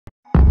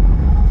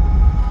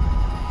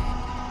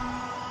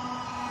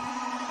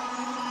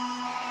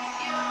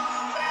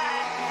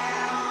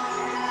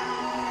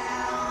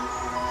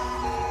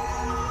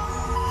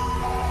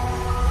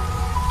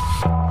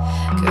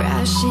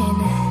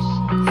wishing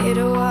it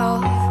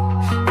all.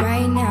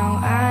 Right now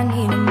I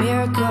need a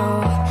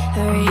miracle.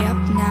 Hurry up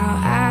now,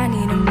 I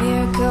need a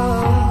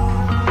miracle.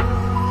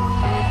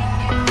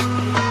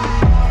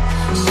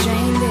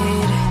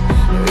 Stranded,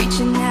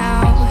 reaching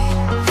out.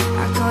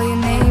 I call your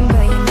name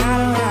but you're not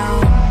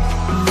around.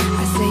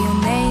 I say your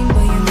name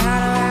but you're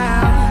not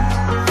around.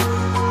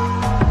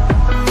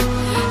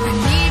 I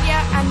need ya,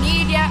 I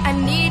need ya, I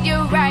need you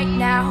right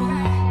now.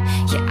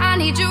 Yeah, I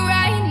need you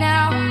right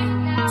now.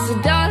 So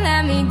don't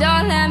let me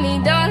down.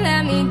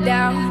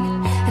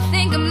 I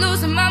think I'm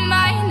losing my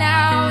mind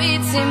now.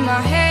 It's in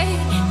my head,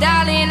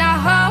 darling, I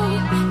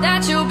hope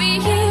that you'll be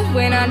here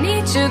when I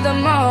need you the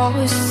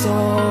most. So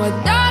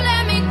don't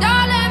let me down.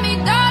 Don't let me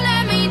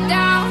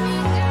down.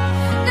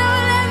 Yeah,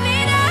 don't let me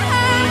down.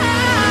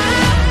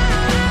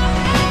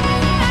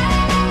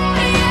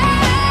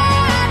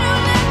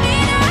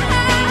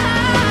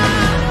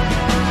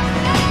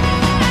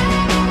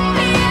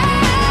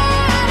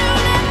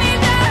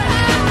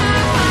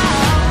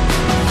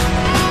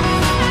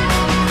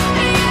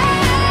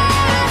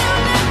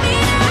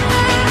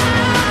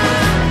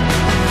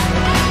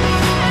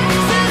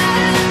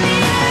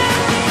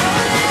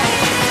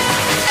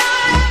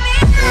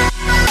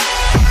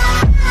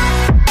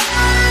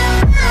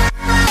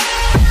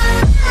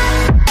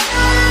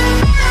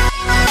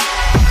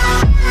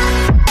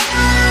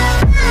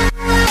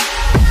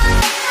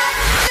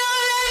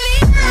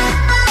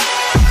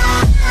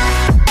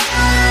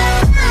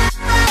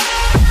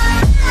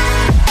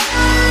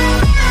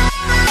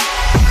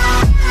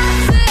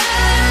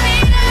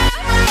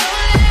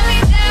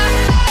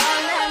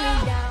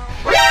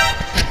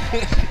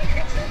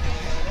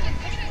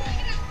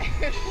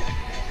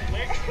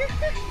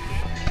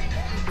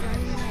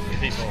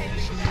 People.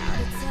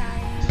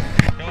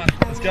 Come on,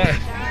 let's go.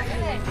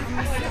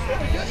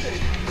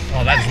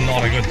 Oh, that's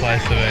not a good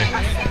place to be.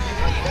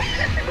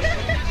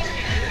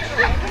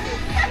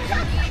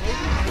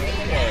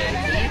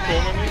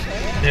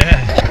 Yeah.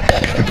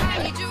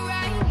 I need you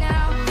right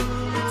now.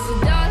 So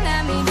don't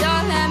let me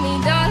down.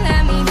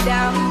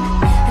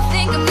 I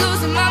think I'm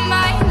losing my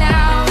mind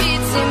now.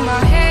 It's in my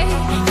head,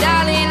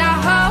 darling, I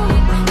hope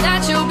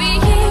that you'll be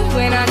here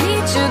when I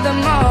need you the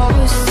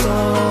most. So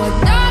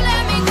don't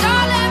let me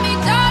down.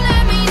 Don't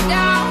let me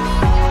down.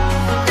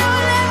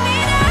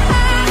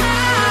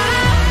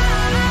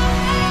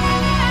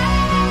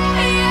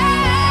 Yeah,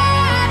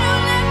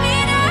 don't let me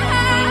down.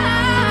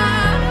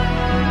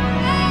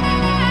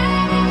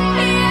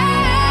 Yeah,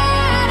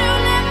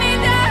 don't let me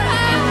down.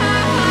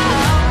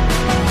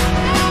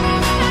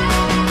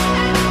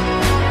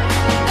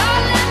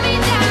 Don't let me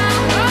down. So don't let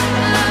me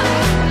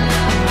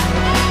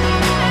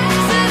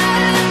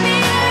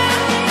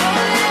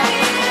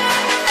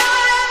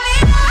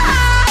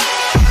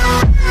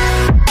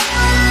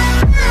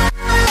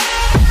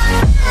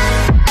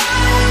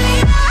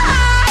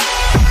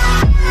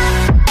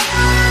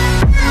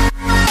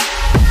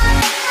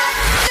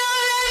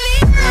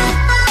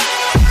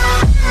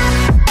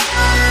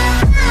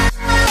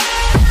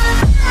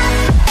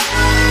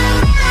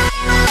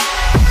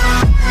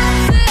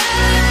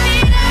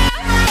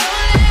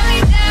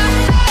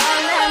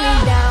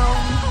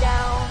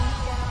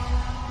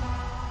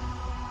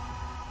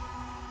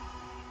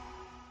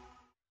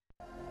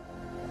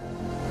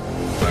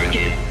Work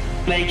it,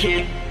 make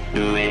it,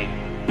 do it,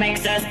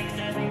 makes us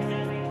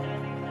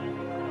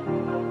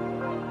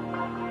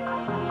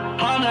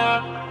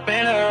harder,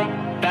 better,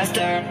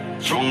 faster,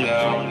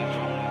 stronger.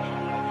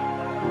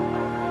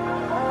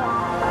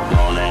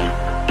 More than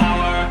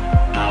power,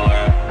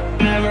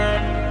 never,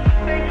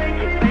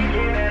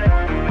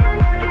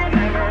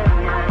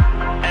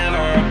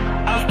 ever,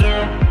 after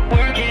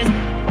work is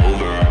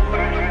over.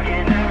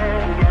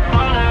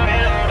 Harder,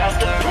 better,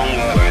 faster,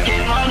 stronger. Work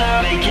it harder,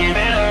 make it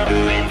better, do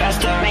it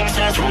faster, makes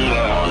us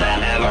stronger. More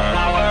than ever,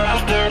 hour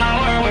after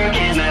hour, work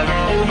is never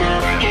over.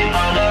 Work it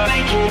harder,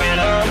 make it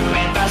better, do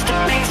it faster,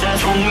 makes us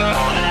stronger.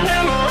 More than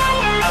ever,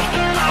 hour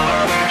after hour,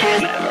 work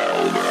is never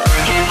over.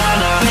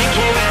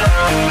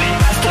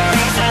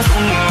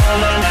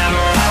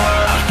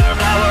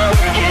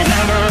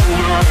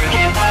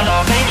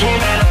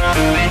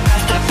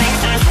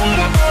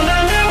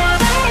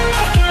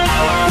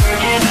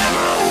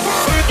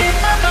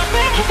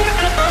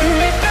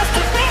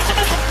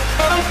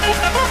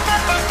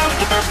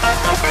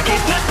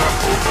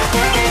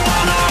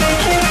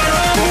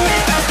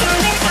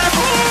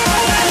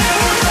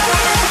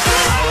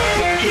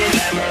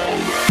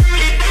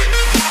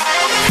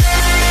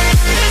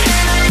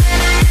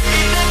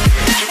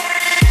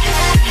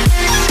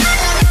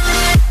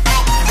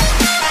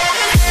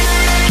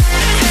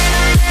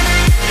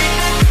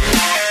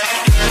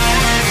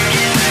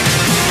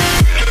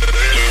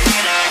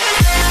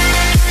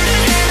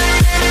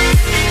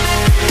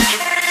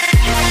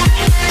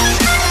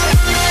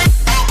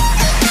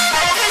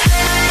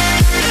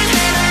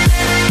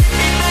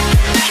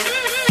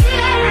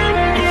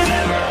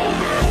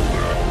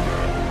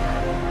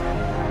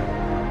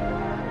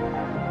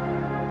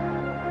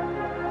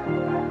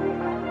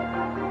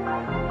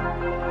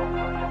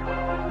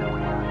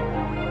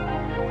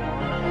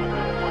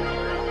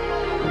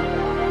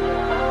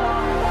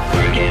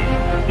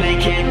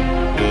 make it,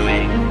 do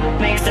it,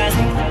 makes sense.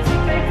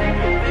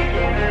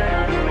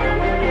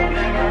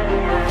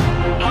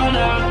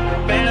 Harder,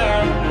 better,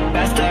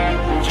 faster,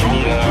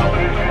 stronger.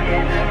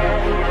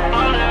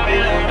 Harder,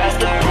 better,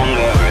 faster,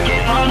 stronger. Work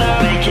it harder,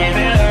 make it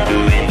better, do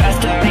it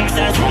faster, makes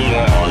sense.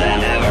 Stronger more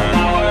than ever.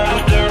 Hour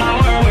after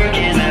hour, work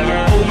is never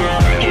over.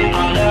 Work it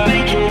harder,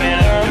 make it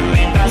better, do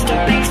it faster,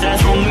 makes sense.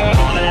 Stronger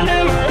more than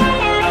ever.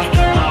 Hour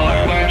after hour,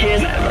 work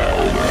is never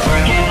over.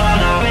 Work it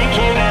harder, make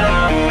it better,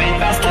 do it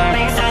faster,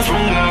 makes sense.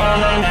 Stronger more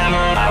than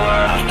ever. Hour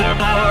after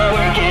hour,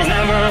 work is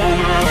never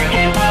over. Work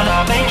it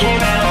harder, make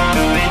it better,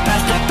 do it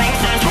faster, makes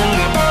sense.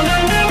 Stronger more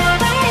than ever.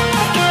 Hour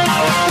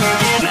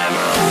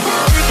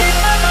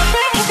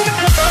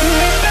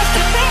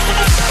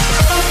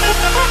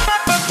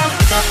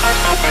after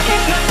hour, work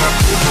is never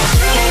over.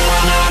 Work it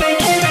harder,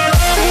 make it better,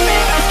 do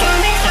it faster,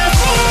 makes sense. Work it never over. Work it harder, make it better, do it faster, makes sense.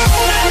 Stronger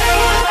more than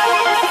ever.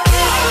 Hour after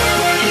hour,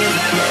 work is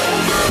never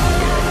over.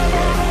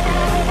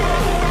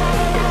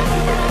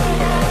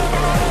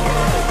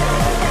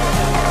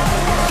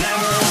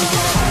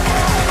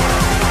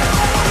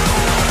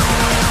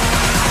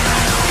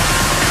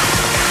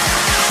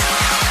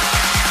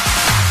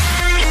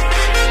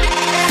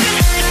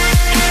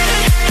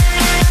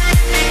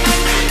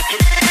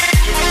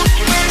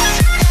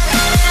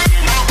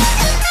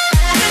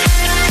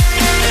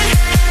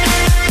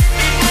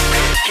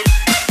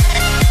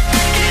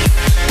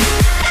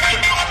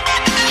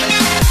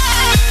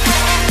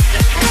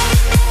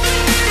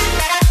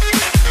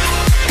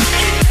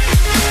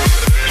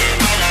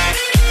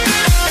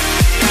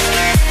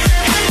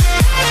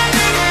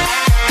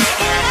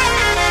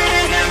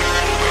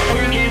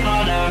 Work it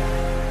harder,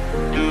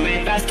 do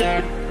it faster,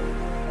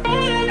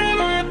 more than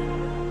ever.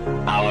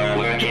 Our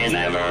work is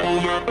never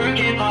over. Work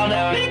it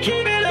harder, make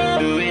it better,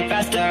 do it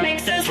faster,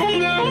 makes sense.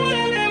 Stronger more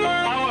than ever.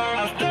 Hour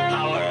after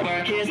hour,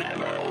 work is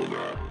never over.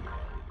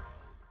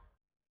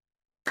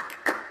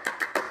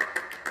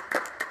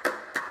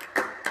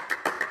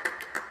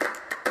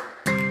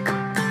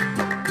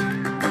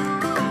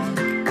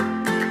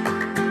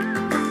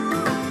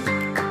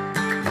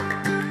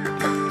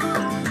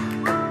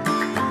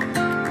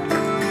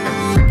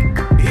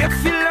 If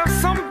you love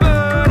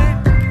somebody,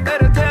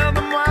 better tell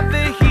them why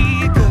they're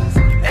here, 'cause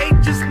they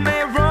just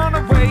may run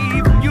away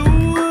from you.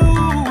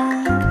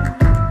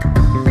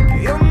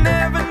 You'll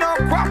never know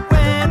quite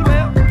when,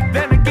 well,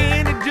 then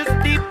again it just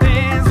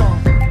depends on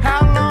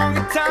how long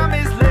the time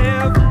is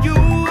left for you.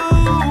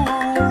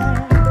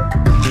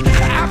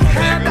 I've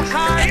had the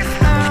highest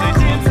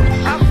mountains,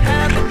 I've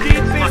had the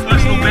deepest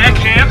personal bag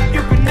cam.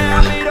 You can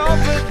have it all,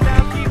 but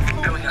now keep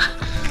moving.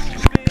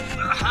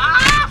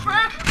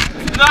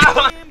 No!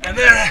 And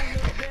then.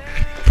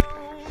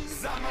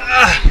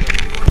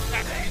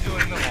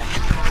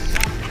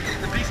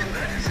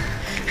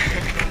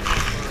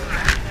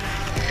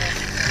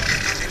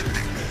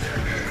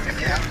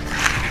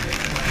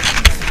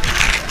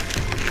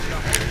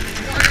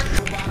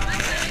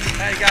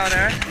 How you going,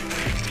 Aaron?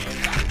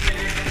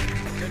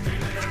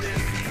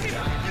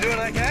 You doing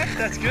okay?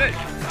 That's good.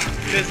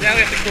 Because now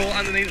we have to crawl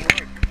underneath the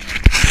rope.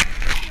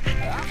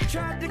 I've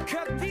tried to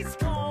cut these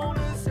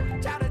corners,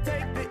 try to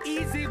take the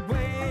easy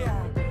way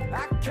out. I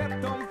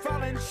kept on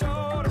falling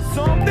short of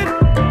something.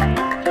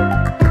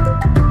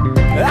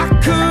 I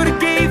could've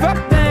gave up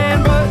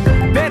then, but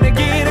then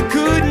again I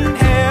couldn't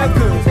have,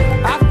 'cause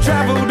I've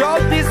traveled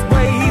all this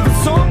way for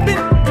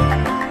something.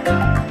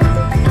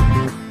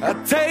 I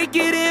take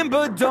it in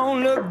but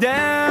don't look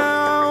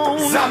down.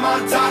 'Cause I'm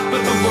on top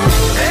of the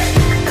world, eh?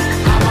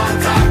 I'm on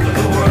top of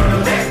the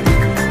world, eh?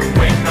 Been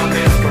waiting on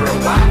this for a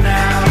while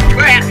now.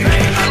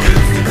 Paying my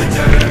dues to the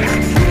dirt.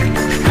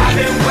 I've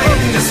been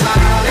waiting to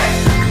smile, eh?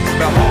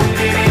 Been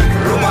holding it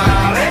for a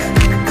while, eh?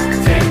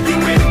 Take you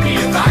with me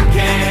if I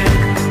can.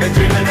 Been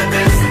dreaming of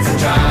this since a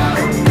child.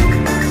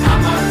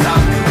 I'm on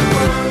top of the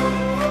world.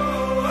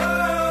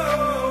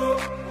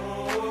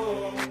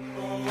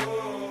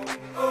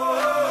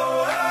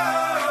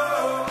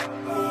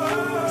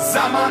 'Cause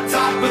I'm on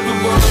top of the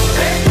world,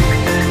 eh?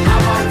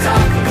 I'm on top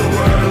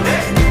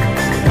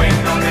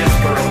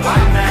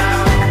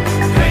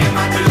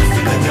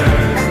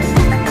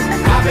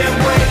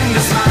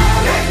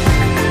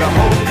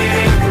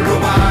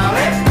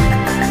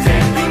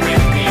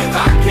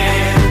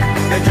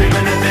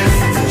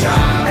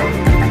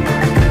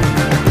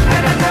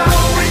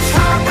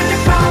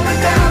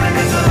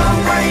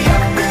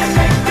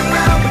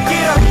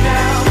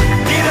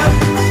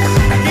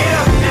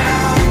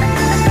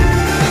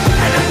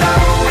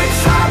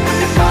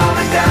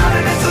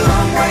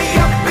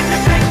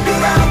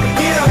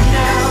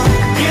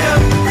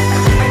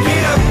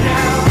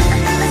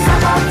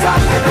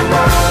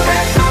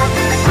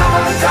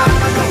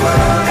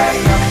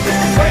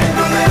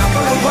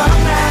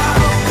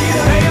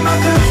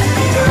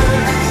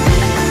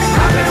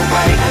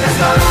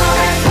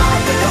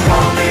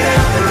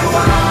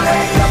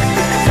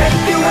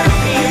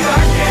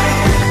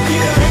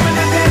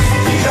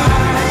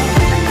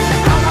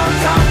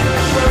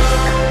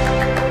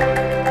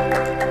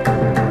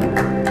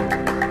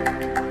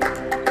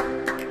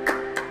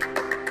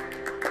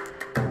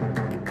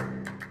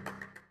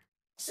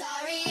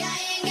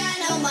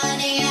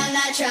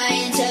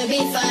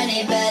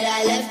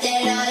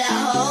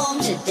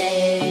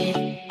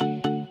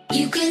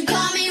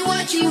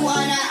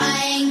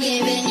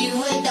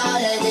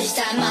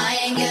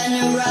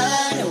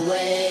run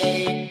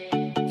away.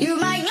 You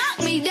might knock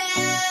me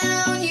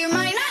down, you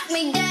might knock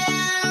me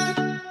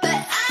down, but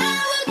I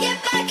will get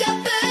back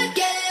up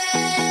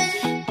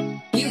again.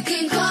 You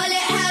can call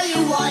it how you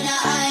wanna,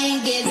 I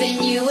ain't giving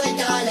you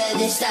 $1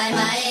 this time.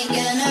 I ain't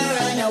gonna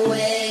run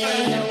away.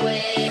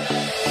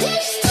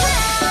 This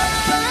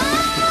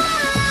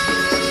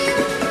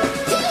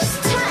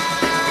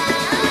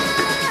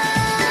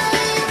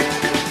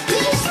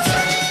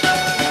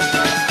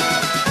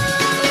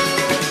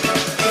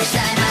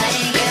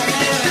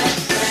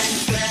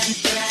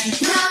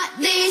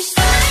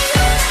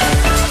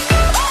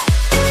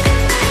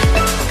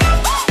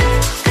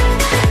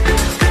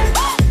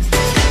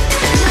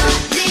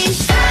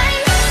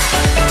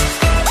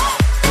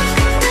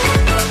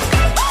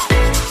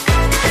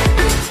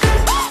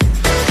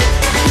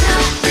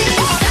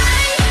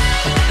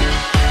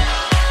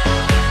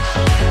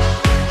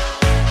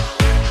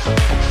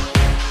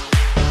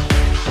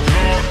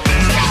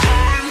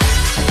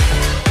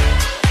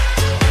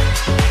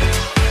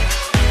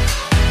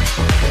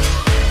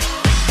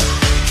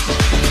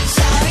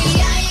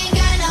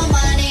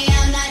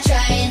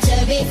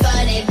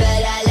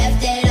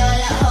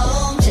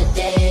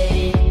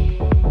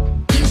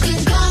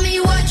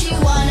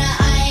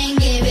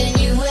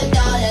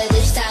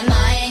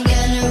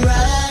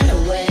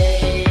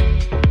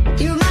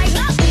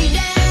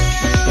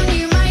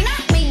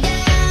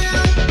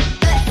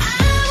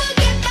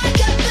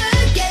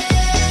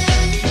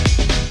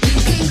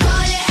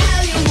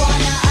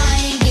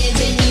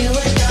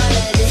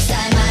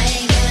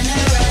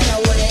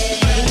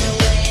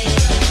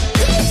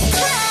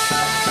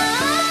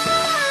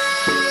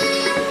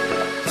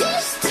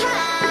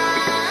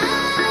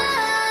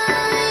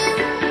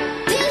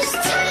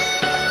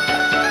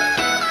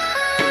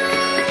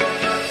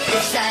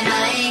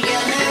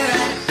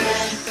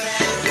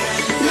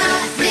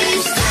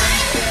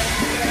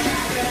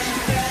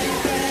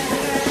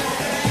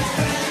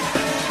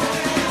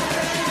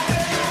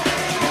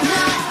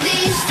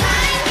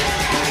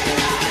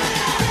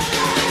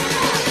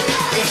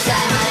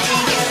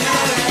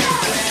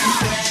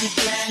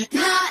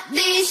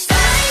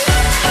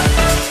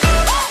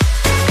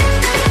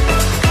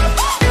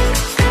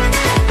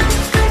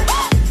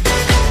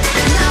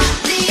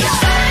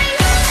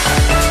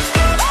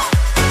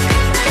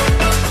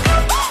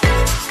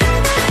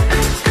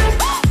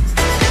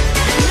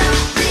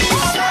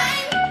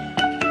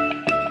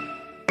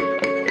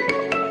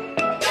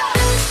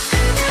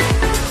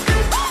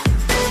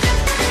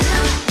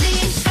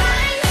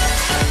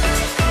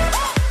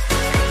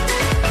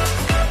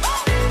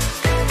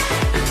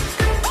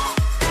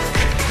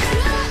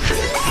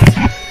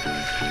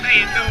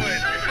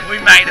We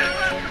made it.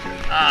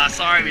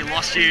 Sorry we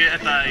lost you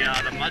at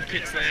the mud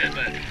pits there,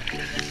 but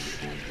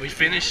we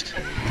finished,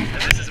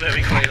 and this is where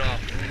we clean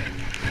off.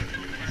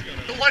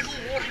 The local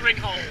watering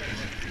hole.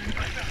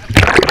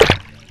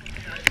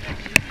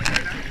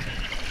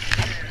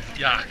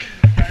 Yuck.